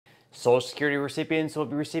Social Security recipients will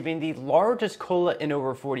be receiving the largest COLA in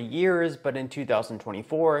over 40 years, but in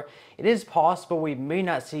 2024, it is possible we may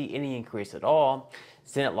not see any increase at all.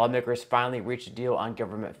 Senate lawmakers finally reached a deal on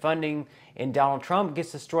government funding, and Donald Trump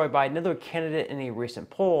gets destroyed by another candidate in a recent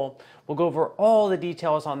poll. We'll go over all the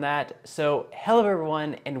details on that. So, hello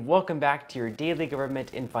everyone, and welcome back to your daily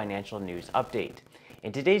government and financial news update.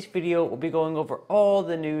 In today's video, we'll be going over all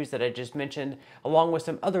the news that I just mentioned, along with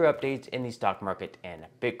some other updates in the stock market and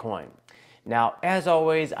Bitcoin. Now, as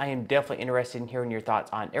always, I am definitely interested in hearing your thoughts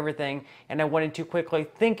on everything, and I wanted to quickly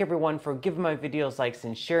thank everyone for giving my videos likes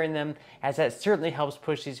and sharing them, as that certainly helps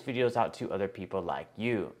push these videos out to other people like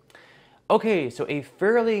you. Okay, so a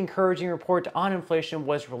fairly encouraging report on inflation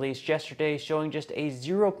was released yesterday, showing just a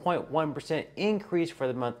 0.1% increase for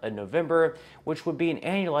the month of November, which would be an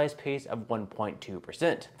annualized pace of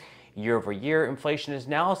 1.2%. Year over year, inflation is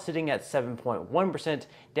now sitting at 7.1%,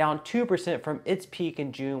 down 2% from its peak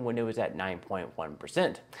in June when it was at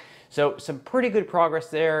 9.1%. So some pretty good progress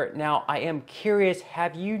there. Now, I am curious,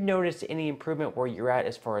 have you noticed any improvement where you're at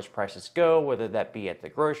as far as prices go, whether that be at the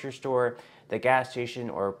grocery store, the gas station,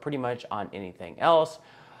 or pretty much on anything else?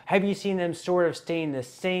 Have you seen them sort of staying the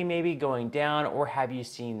same, maybe going down, or have you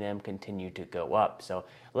seen them continue to go up? So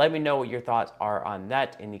let me know what your thoughts are on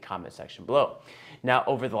that in the comment section below. Now,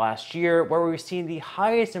 over the last year, where we've seen the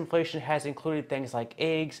highest inflation has included things like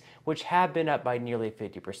eggs, which have been up by nearly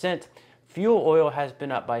 50%. Fuel oil has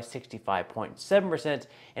been up by 65.7%,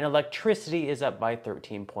 and electricity is up by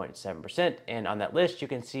 13.7%. And on that list, you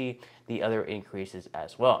can see the other increases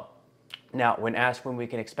as well. Now, when asked when we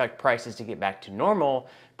can expect prices to get back to normal,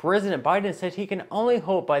 President Biden said he can only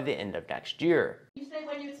hope by the end of next year. You say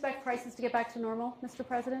when you expect prices to get back to normal, Mr.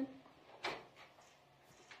 President?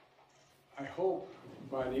 I hope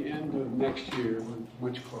by the end of next year, we're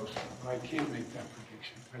much closer. But I can't make that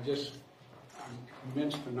prediction. I'm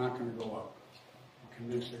convinced they're not going to go up. I'm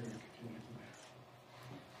convinced they're going to continue from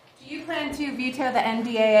there. Do you plan to veto the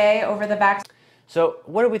NDAA over the vaccine? So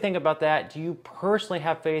what do we think about that? Do you personally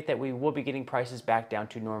have faith that we will be getting prices back down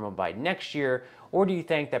to normal by next year? Or do you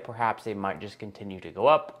think that perhaps they might just continue to go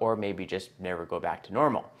up or maybe just never go back to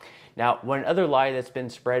normal? Now, one other lie that's been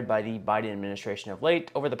spread by the Biden administration of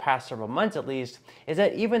late, over the past several months at least, is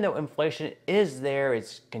that even though inflation is there,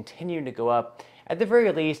 it's continuing to go up, at the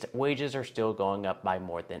very least, wages are still going up by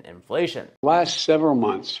more than inflation. Last several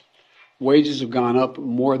months, wages have gone up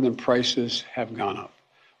more than prices have gone up.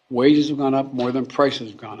 Wages have gone up more than prices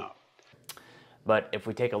have gone up. But if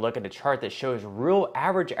we take a look at a chart that shows real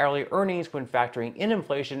average hourly earnings when factoring in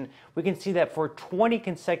inflation, we can see that for 20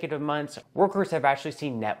 consecutive months, workers have actually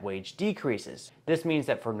seen net wage decreases. This means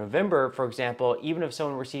that for November, for example, even if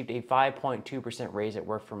someone received a 5.2% raise at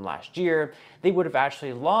work from last year, they would have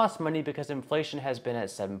actually lost money because inflation has been at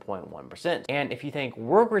 7.1%. And if you think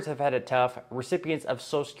workers have had it tough, recipients of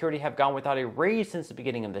Social Security have gone without a raise since the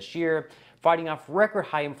beginning of this year, fighting off record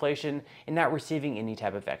high inflation and not receiving any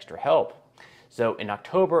type of extra help. So in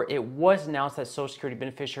October, it was announced that Social Security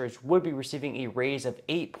beneficiaries would be receiving a raise of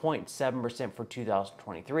 8.7% for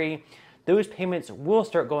 2023. Those payments will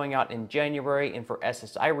start going out in January, and for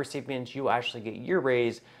SSDI recipients, you'll actually get your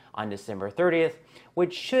raise on December 30th,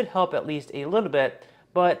 which should help at least a little bit.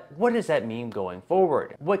 But what does that mean going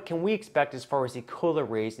forward? What can we expect as far as the COLA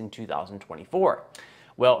raise in 2024?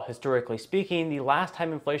 Well, historically speaking, the last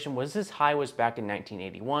time inflation was this high was back in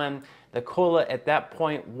 1981. The COLA at that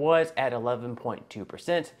point was at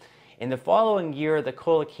 11.2%. In the following year, the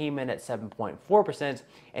COLA came in at 7.4%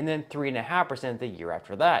 and then 3.5% the year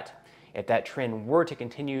after that. If that trend were to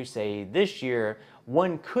continue, say, this year,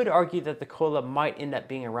 one could argue that the COLA might end up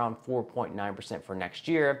being around 4.9% for next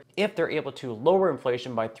year if they're able to lower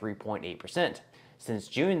inflation by 3.8%. Since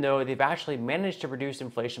June, though, they've actually managed to reduce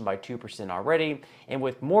inflation by 2% already, and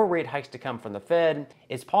with more rate hikes to come from the Fed,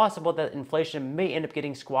 it's possible that inflation may end up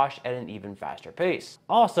getting squashed at an even faster pace.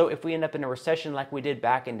 Also, if we end up in a recession like we did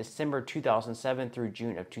back in December 2007 through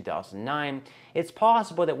June of 2009, it's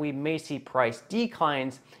possible that we may see price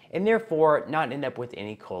declines and therefore not end up with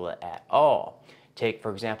any COLA at all. Take,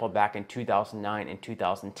 for example, back in 2009 and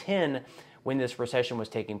 2010, when this recession was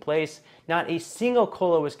taking place, not a single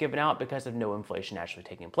COLA was given out because of no inflation actually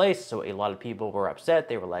taking place. So a lot of people were upset.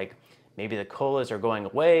 They were like, maybe the COLAs are going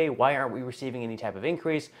away. Why aren't we receiving any type of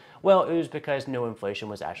increase? Well, it was because no inflation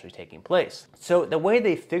was actually taking place. So the way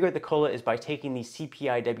they figured the COLA is by taking the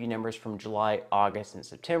CPIW numbers from July, August, and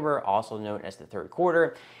September, also known as the third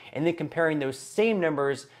quarter, and then comparing those same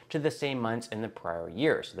numbers to the same months in the prior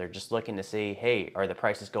year. So they're just looking to see, hey, are the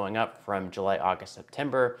prices going up from July, August,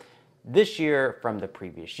 September this year from the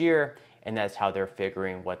previous year? and that's how they're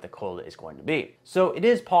figuring what the COLA is going to be. So it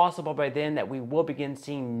is possible by then that we will begin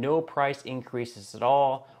seeing no price increases at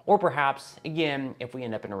all, or perhaps, again, if we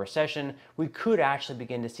end up in a recession, we could actually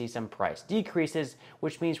begin to see some price decreases,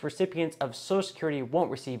 which means recipients of Social Security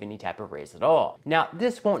won't receive any type of raise at all. Now,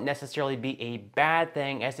 this won't necessarily be a bad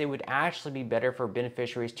thing, as it would actually be better for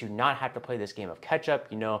beneficiaries to not have to play this game of catch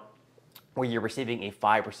up, where you're receiving a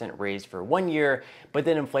 5% raise for 1 year, but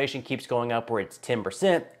then inflation keeps going up where it's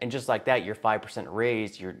 10%, and just like that, your 5%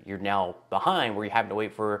 raise, you're now behind where you're having to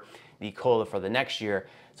wait for the COLA for the next year.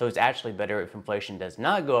 So it's actually better if inflation does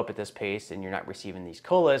not go up at this pace and you're not receiving these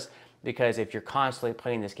COLAs, because if you're constantly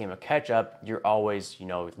playing this game of catch up, you're always,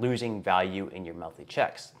 losing value in your monthly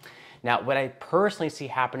checks. Now, what I personally see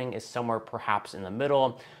happening is somewhere perhaps in the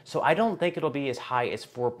middle. So I don't think it'll be as high as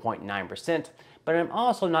 4.9%, but I'm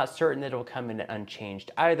also not certain that it'll come in unchanged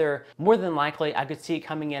either. More than likely, I could see it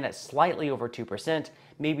coming in at slightly over 2%,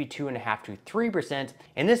 maybe 2.5% to 3%.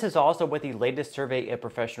 And this is also what the latest survey of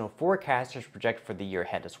professional forecasters project for the year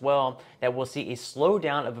ahead as well, that we'll see a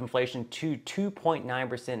slowdown of inflation to 2.9%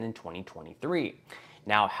 in 2023.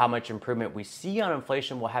 Now, how much improvement we see on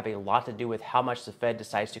inflation will have a lot to do with how much the Fed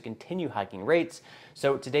decides to continue hiking rates.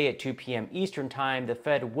 So today at 2 p.m. Eastern Time, the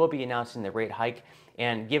Fed will be announcing the rate hike,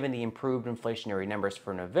 and given the improved inflationary numbers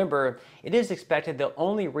for November, it is expected they'll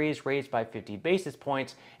only raise rates by 50 basis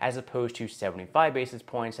points as opposed to 75 basis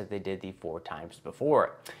points that they did the 4 times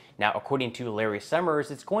before. Now, according to Larry Summers,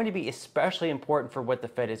 it's going to be especially important for what the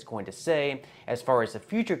Fed is going to say, as far as the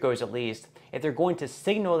future goes at least, if they're going to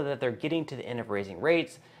signal that they're getting to the end of raising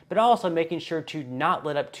rates, but also making sure to not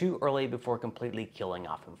let up too early before completely killing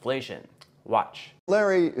off inflation. Watch.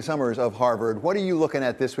 Larry Summers of Harvard, what are you looking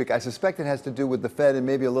at this week? I suspect it has to do with the Fed and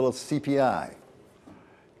maybe a little CPI.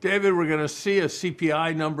 David, we're going to see a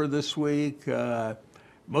CPI number this week.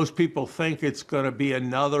 Most people think it's going to be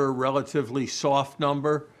another relatively soft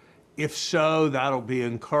number. If so, that'll be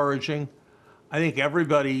encouraging. I think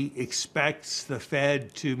everybody expects the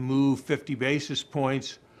Fed to move 50 basis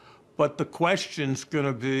points, but the question's going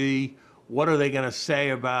to be, what are they going to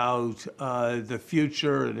say about the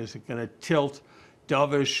future, and is it going to tilt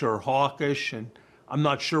dovish or hawkish? And I'm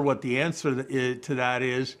not sure what the answer to that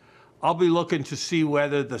is. I'll be looking to see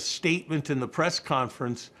whether the statement in the press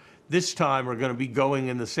conference this time are going to be going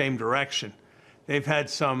in the same direction. They've had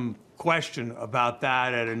some question about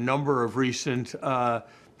that at a number of recent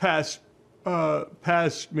past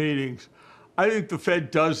meetings. I think the Fed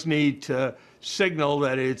does need to signal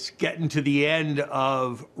that it's getting to the end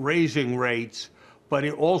of raising rates, but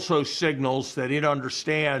it also signals that it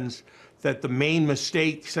understands that the main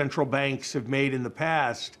mistake central banks have made in the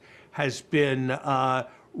past has been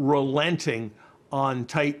relenting on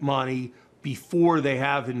tight money before they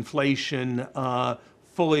have inflation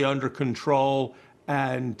fully under control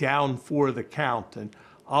and down for the count. And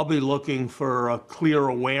I'll be looking for a clear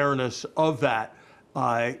awareness of that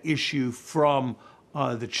issue from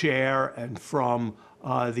the chair and from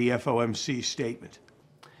the FOMC statement.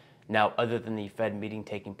 Now, other than the Fed meeting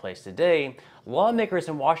taking place today, lawmakers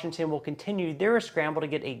in Washington will continue their scramble to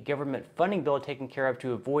get a government funding bill taken care of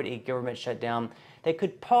to avoid a government shutdown that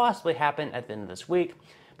could possibly happen at the end of this week.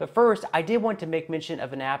 But first, I did want to make mention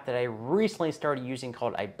of an app that I recently started using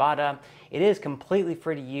called Ibotta. It is completely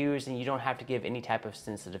free to use, and you don't have to give any type of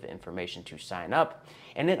sensitive information to sign up.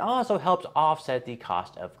 And it also helps offset the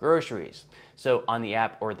cost of groceries. So on the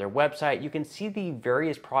app or their website, you can see the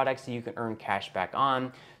various products that you can earn cash back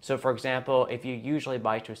on. So for example, if you usually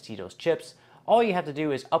buy Tostitos chips, all you have to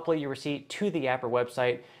do is upload your receipt to the app or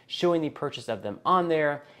website, showing the purchase of them on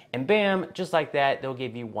there, and bam, just like that, they'll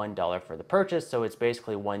give you $1 for the purchase, so it's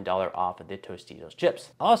basically $1 off of the Tostitos chips.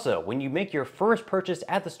 Also, when you make your first purchase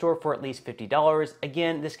at the store for at least $50,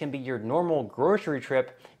 again, this can be your normal grocery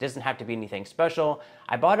trip, it doesn't have to be anything special,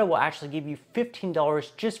 Ibotta will actually give you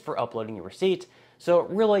 $15 just for uploading your receipt. So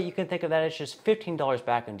really, you can think of that as just $15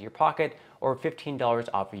 back into your pocket, or $15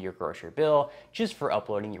 off of your grocery bill just for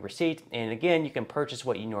uploading your receipt. And again, you can purchase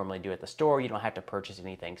what you normally do at the store. You don't have to purchase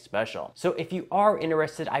anything special. So if you are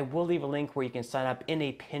interested, I will leave a link where you can sign up in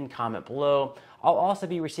a pinned comment below. I'll also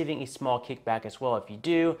be receiving a small kickback as well if you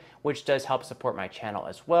do, which does help support my channel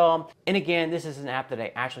as well. And again, this is an app that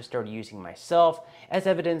I actually started using myself, as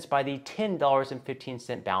evidenced by the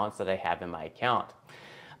 $10.15 balance that I have in my account.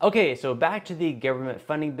 Okay, so back to the government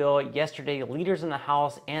funding bill. Yesterday, leaders in the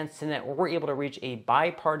House and Senate were able to reach a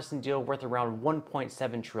bipartisan deal worth around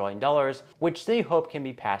 $1.7 trillion, which they hope can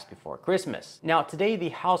be passed before Christmas. Now, today, the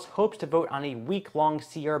House hopes to vote on a week-long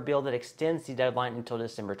CR bill that extends the deadline until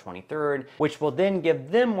December 23rd, which will then give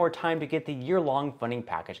them more time to get the year-long funding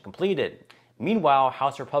package completed. Meanwhile,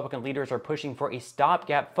 House Republican leaders are pushing for a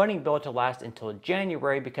stopgap funding bill to last until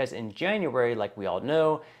January because in January, like we all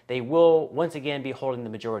know, they will once again be holding the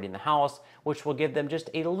majority in the House, which will give them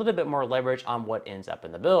just a little bit more leverage on what ends up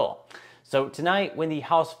in the bill. So tonight, when the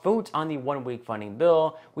House votes on the one-week funding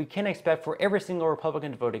bill, we can expect for every single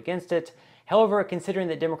Republican to vote against it. However, considering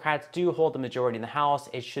that Democrats do hold the majority in the House,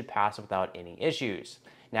 it should pass without any issues.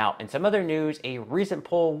 Now, in some other news, a recent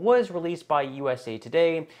poll was released by USA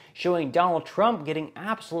Today showing Donald Trump getting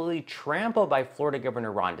absolutely trampled by Florida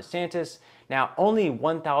Governor Ron DeSantis. Now, only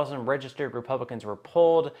 1,000 registered Republicans were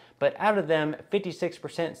polled, but out of them,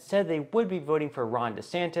 56% said they would be voting for Ron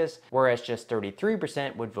DeSantis, whereas just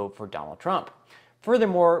 33% would vote for Donald Trump.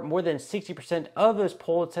 Furthermore, more than 60% of those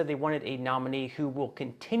polled said they wanted a nominee who will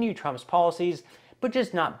continue Trump's policies, but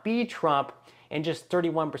just not be Trump, and just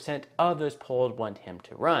 31% of those polled want him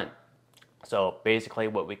to run. So basically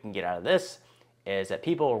what we can get out of this is that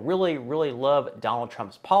people really, really love Donald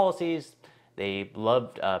Trump's policies. They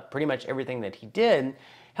loved pretty much everything that he did.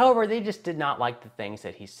 However, they just did not like the things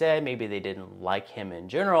that he said. Maybe they didn't like him in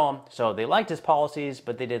general. So they liked his policies,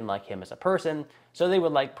 but they didn't like him as a person. So they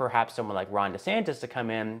would like perhaps someone like Ron DeSantis to come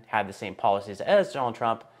in, have the same policies as Donald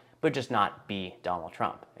Trump, but just not be Donald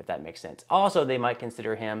Trump, if that makes sense. Also, they might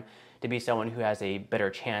consider him to be someone who has a better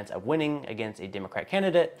chance of winning against a Democrat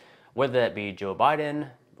candidate, whether that be Joe Biden,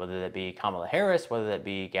 whether that be Kamala Harris, whether that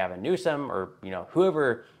be Gavin Newsom, or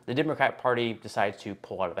whoever the Democrat Party decides to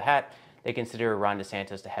pull out of the hat. They consider Ron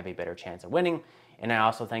DeSantis to have a better chance of winning. And I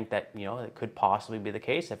also think that it could possibly be the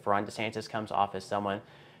case if Ron DeSantis comes off as someone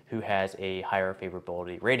who has a higher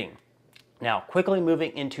favorability rating. Now, quickly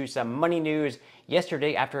moving into some money news.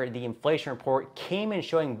 Yesterday, after the inflation report came in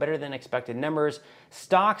showing better than expected numbers,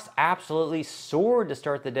 stocks absolutely soared to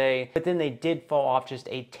start the day, but then they did fall off just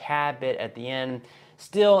a tad bit at the end.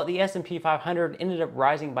 Still, the S&P 500 ended up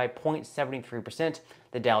rising by 0.73%.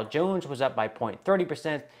 The Dow Jones was up by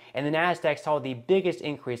 0.30%, and the Nasdaq saw the biggest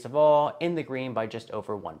increase of all, in the green by just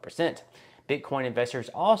over 1%. Bitcoin investors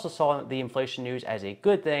also saw the inflation news as a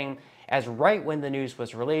good thing, as right when the news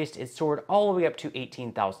was released, it soared all the way up to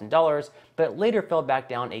 $18,000, but later fell back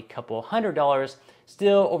down a couple $100.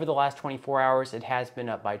 Still, over the last 24 hours, it has been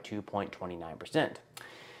up by 2.29%.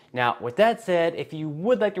 Now, with that said, if you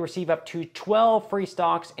would like to receive up to 12 free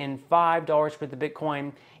stocks and $5 worth of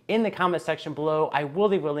Bitcoin, in the comment section below, I will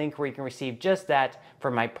leave a link where you can receive just that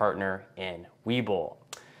from my partner in Webull.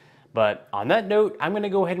 But on that note, I'm going to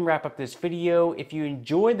go ahead and wrap up this video. If you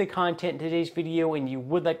enjoyed the content in today's video and you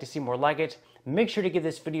would like to see more like it, make sure to give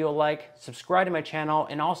this video a like, subscribe to my channel,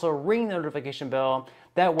 and also ring the notification bell.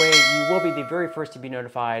 That way you will be the very first to be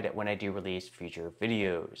notified when I do release future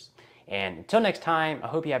videos. And until next time, I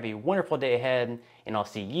hope you have a wonderful day ahead, and I'll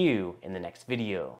see you in the next video.